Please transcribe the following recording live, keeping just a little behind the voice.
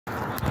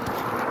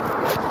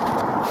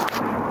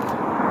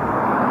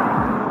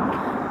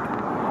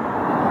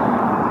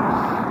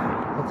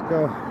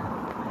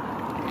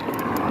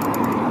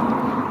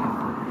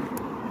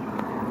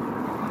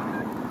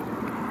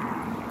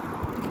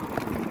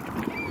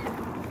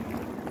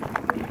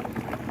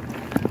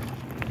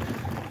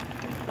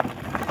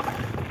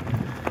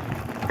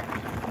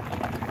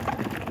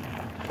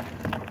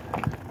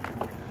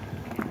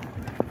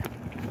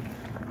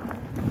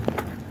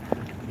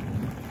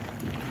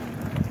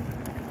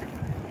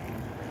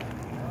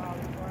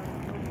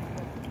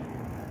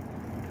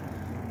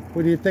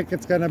What do you think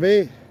it's gonna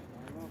be?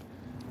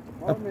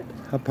 Apartment.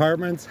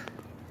 Apartments?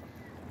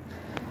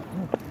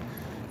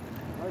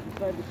 Hard to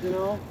decide, but you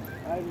know,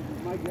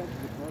 my guess is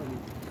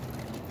apartment.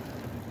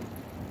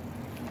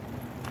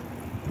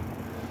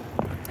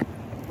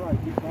 I'll probably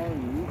keep calling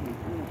you usually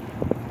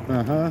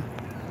too.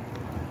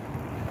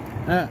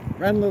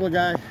 Run, little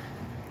guy.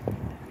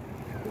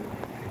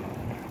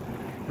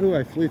 Ooh,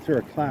 I flew through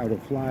a cloud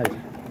of flies.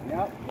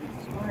 Yep,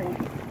 it's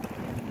spring.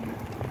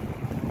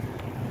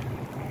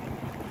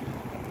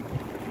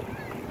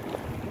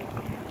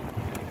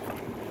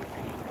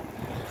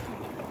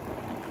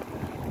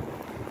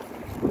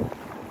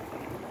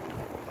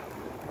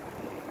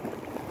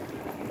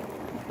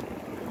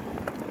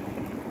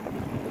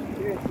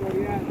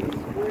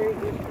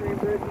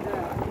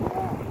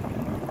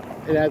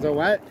 It has a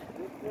what?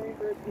 This train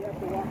bridge you have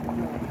to walk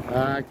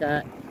across.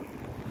 Okay.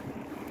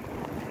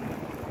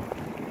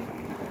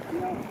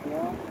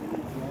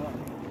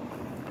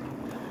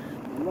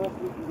 Unless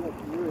we can get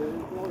through,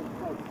 there's always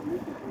quite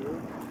sneaky through.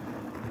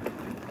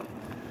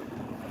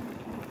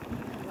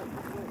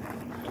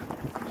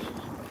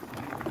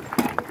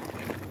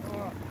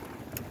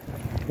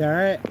 You all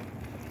right?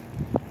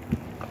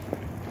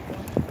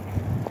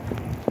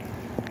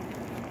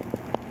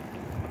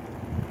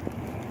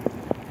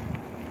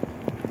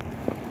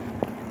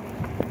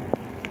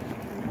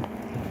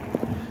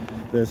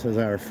 This is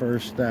our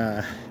first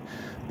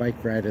bike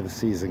ride of the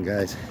season,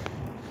 guys.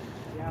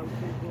 Yeah, we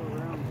can't go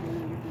around.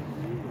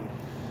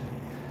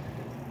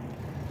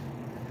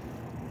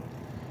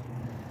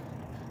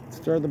 Let's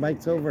throw the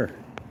bikes over.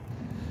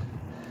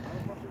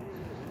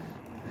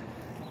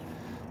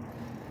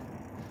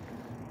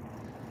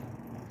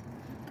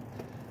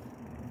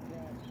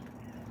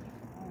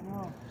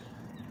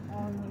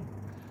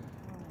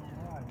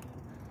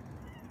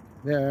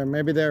 Yeah,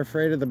 maybe they're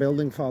afraid of the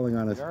building falling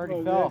on us. They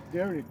already fell.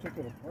 They already took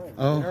it apart.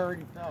 Oh. They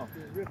already fell.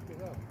 They ripped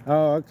it up.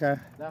 Oh, okay.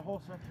 That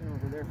whole section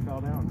over there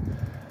fell down.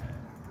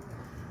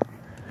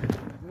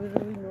 There's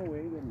literally no way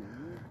to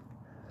move.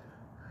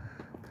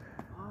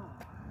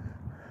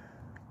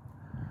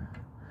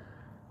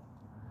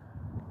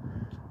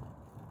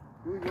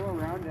 Do we go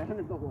around down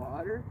in the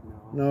water?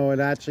 No. No, it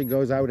actually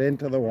goes out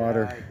into the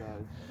water. Yeah, it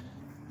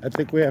does. I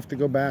think we have to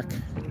go back.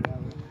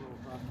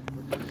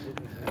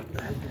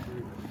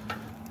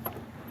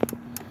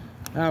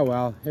 Oh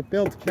well, it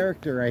builds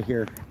character right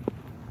here.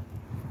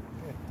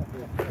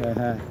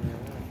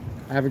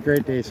 Have a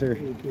great day, sir.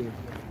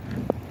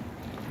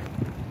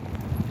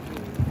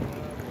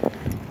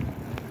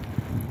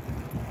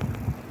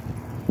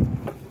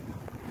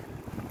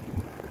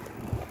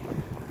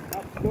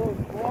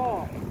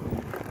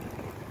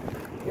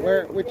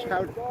 Which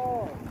house?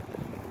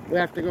 We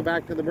have to go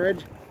back to the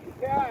bridge?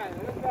 Yeah,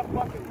 that's that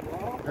fucking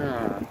ball.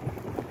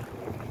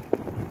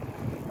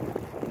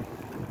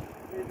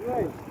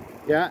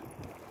 Yeah.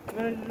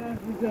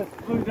 We just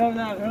flew down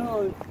that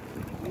hill,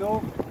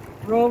 no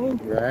problem.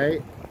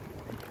 Right.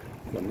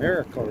 It's a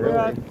miracle, We're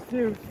at really. the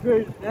same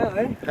straight now,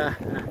 eh?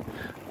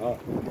 Oh,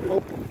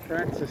 Hope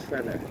Francis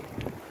Center.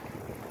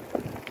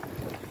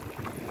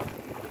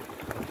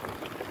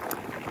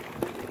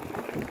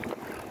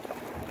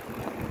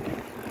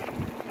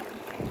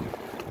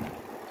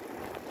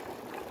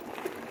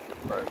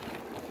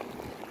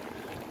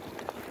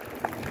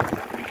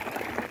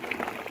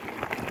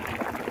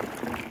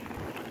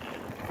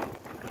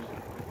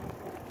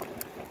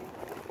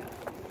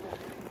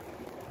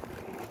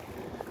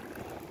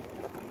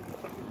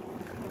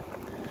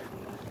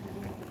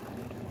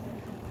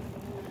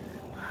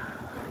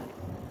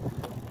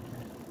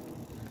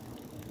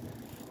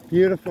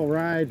 Beautiful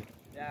ride.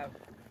 Yeah.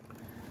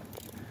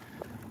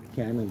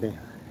 Cannondale.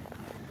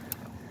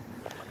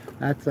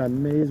 That's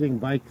amazing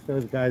bikes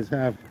those guys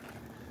have.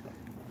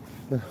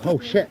 Oh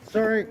shit,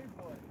 sorry.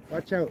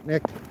 Watch out,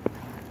 Nick.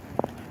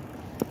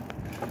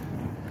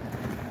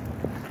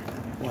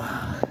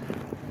 Wow.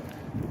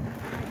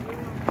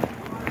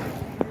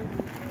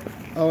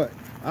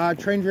 Oh,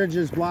 train bridge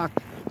is blocked.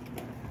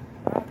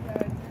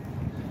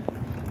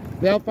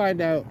 They'll find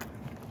out.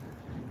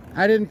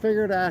 I didn't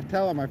figure to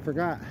tell them, I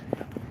forgot.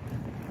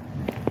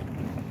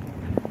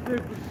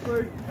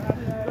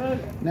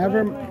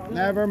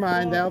 Never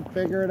mind, they'll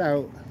figure it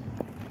out.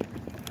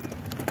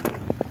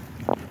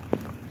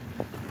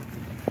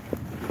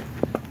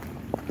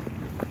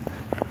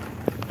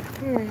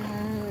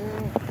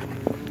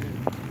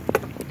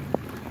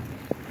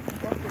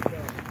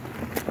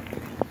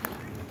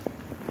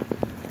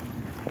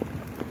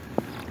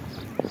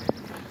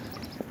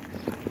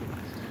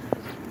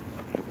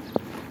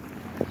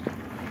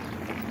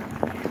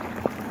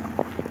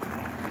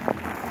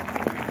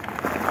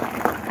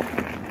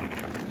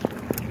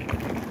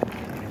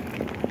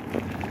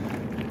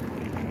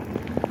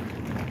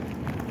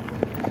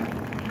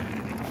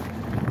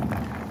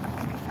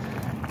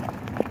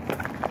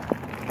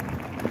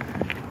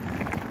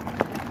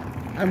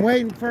 I'm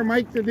waiting for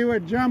Mike to do a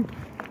jump.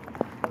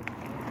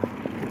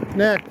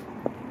 Nick.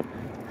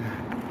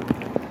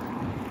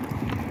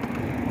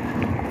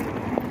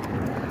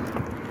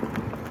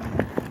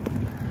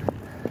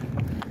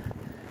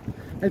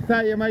 I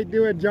thought you might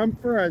do a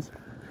jump for us.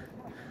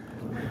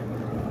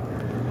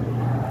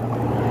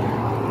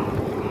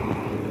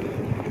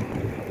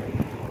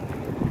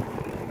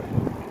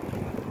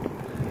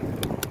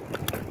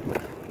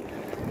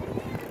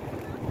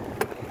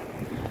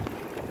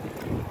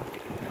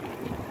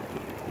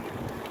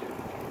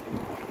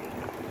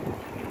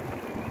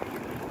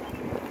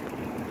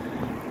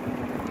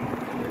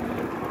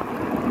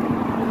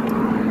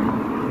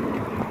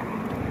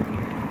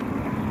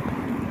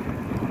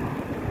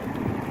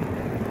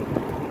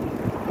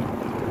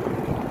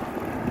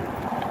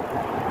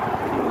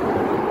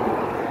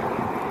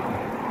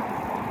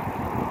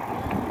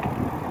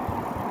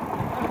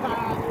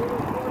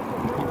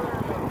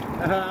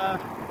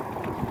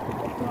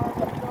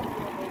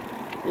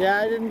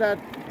 Yeah, I didn't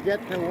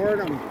get to word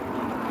him.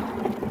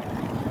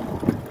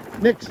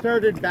 Nick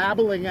started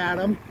babbling at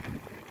him,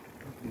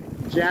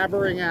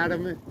 jabbering at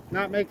him,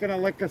 not making a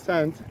lick of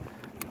sense.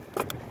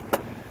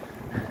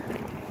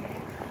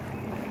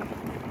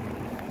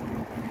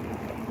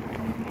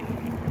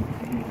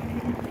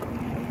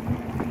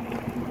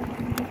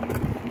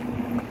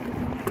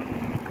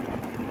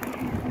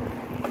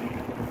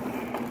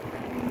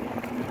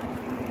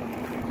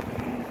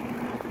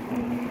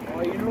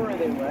 Oh, you know where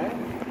they went?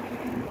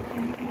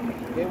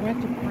 They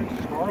went to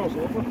Prince Charles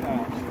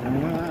overpass.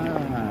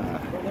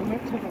 Well, they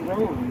went to the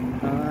road.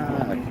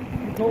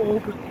 You go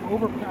over the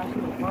overpass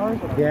where the cars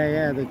are.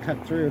 Yeah, they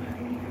cut through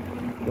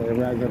the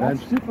residence.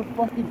 That's super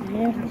fucking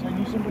dangerous. I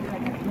knew somebody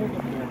that got killed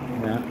up there.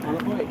 Yeah. On a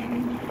bike.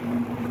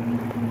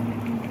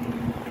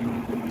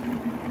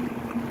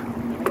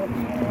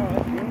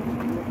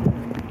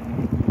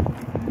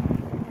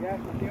 Yeah,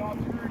 so they all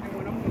turned and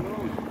went up the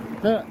road.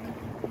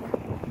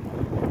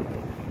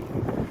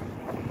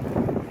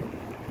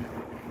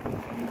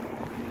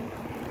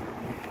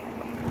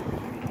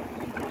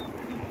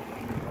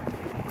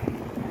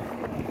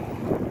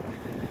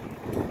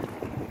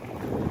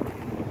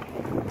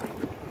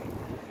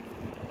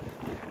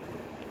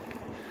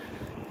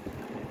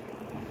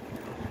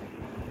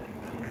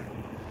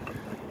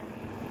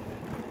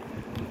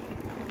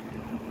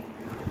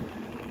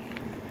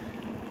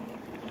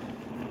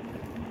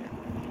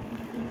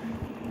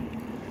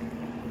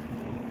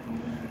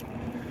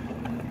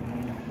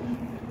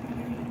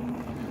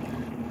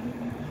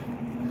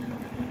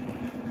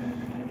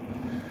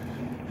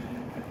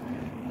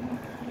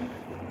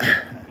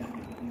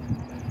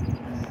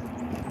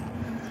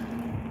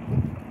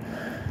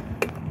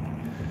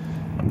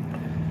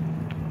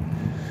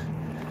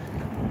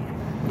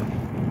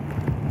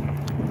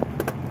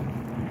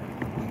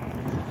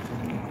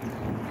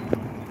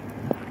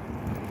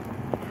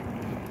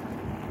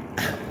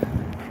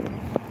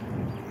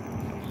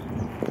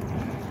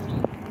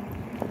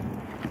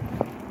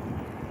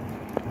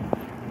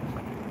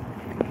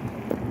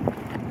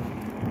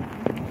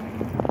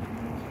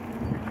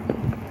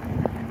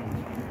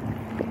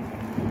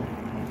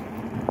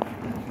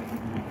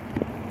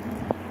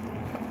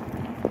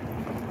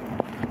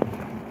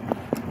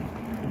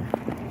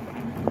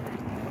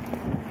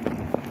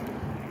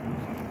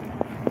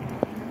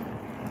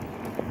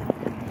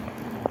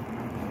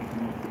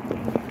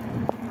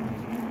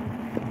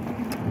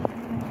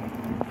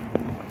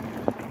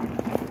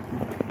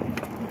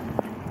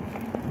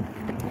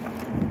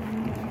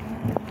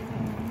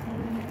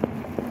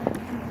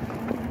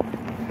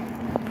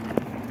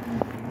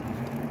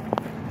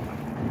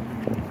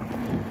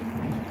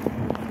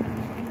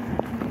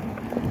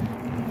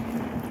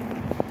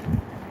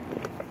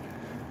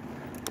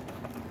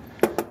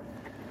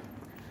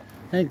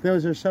 I think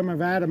those are some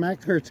of Adam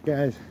Eckert's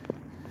guys.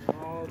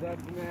 Oh,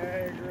 that's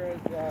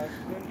Niagara's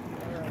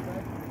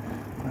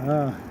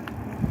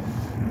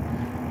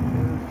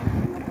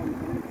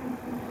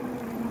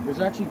There's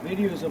actually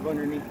videos of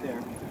underneath there.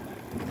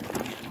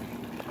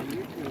 On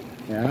YouTube.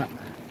 Yeah.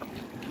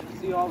 You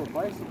see all the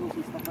bicycles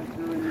and stuff I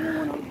threw in there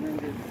when I was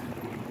younger.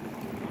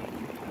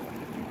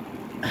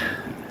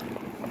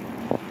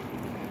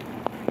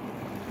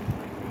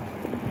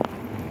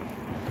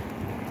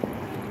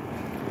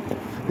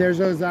 There's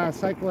those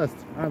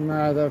cyclists on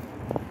the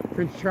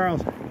Prince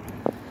Charles.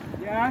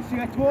 Yeah, see,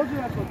 I told you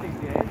that's what they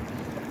did.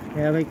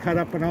 Yeah, they cut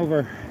up and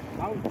over.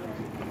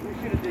 We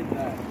should have did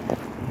that.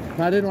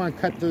 I didn't want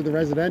to cut through the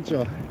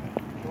residential.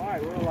 Why?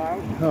 We're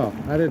allowed. Oh,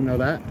 I didn't know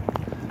that. Do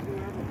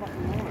whatever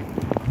fucking want.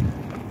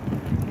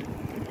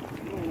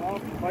 We're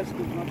allowed for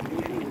bicycles not to do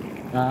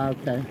it.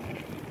 Okay.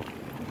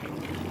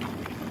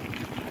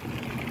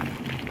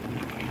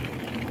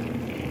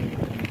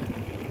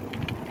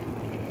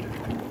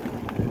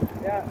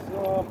 Yeah,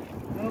 so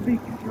they'll be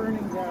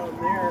turning down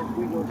there if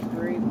we go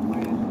straight.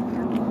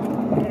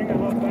 Depending on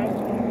how fast.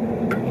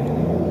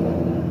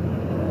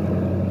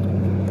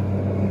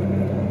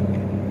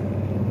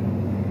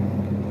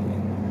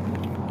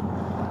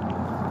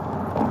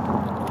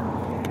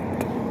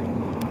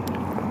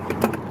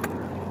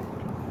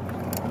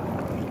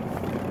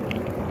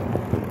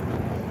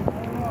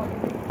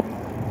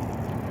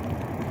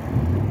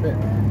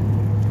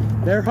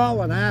 They're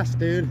hauling ass,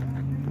 dude.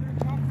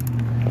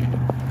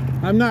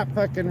 I'm not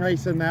fucking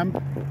racing them.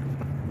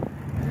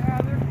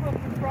 Yeah, they're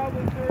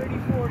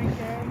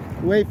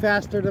Way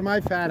faster than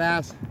my fat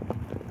ass.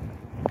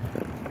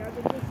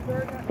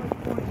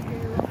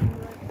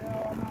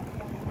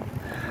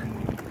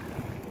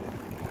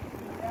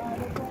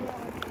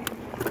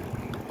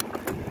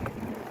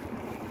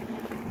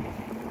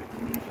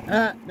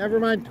 Never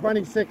mind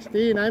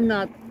 2016. I'm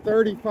not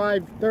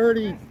 35,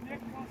 30.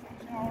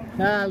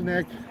 Ah,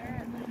 Nick.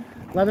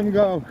 Let him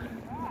go.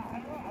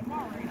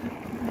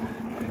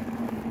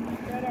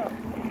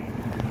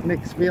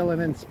 Nick's feeling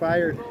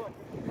inspired.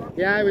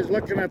 Yeah, I was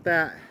looking at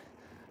that.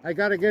 I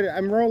gotta get it.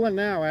 I'm rolling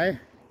now, eh?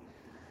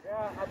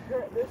 Yeah,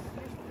 this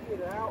used to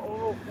be an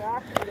old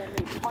factory that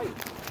made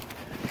pipes.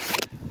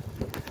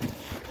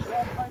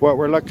 What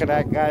we're looking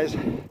at, guys,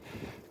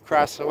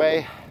 across the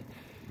way,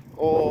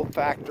 old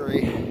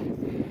factory.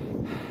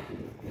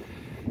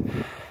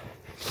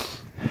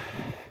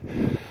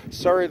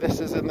 Sorry this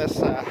is in this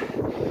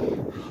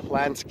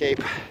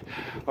landscape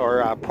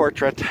or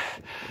portrait.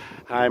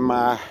 I'm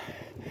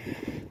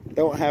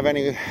don't have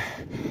a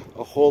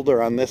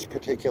holder on this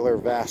particular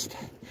vest,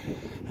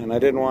 and I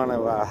didn't want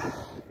to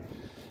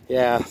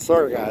yeah,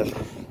 sorry guys.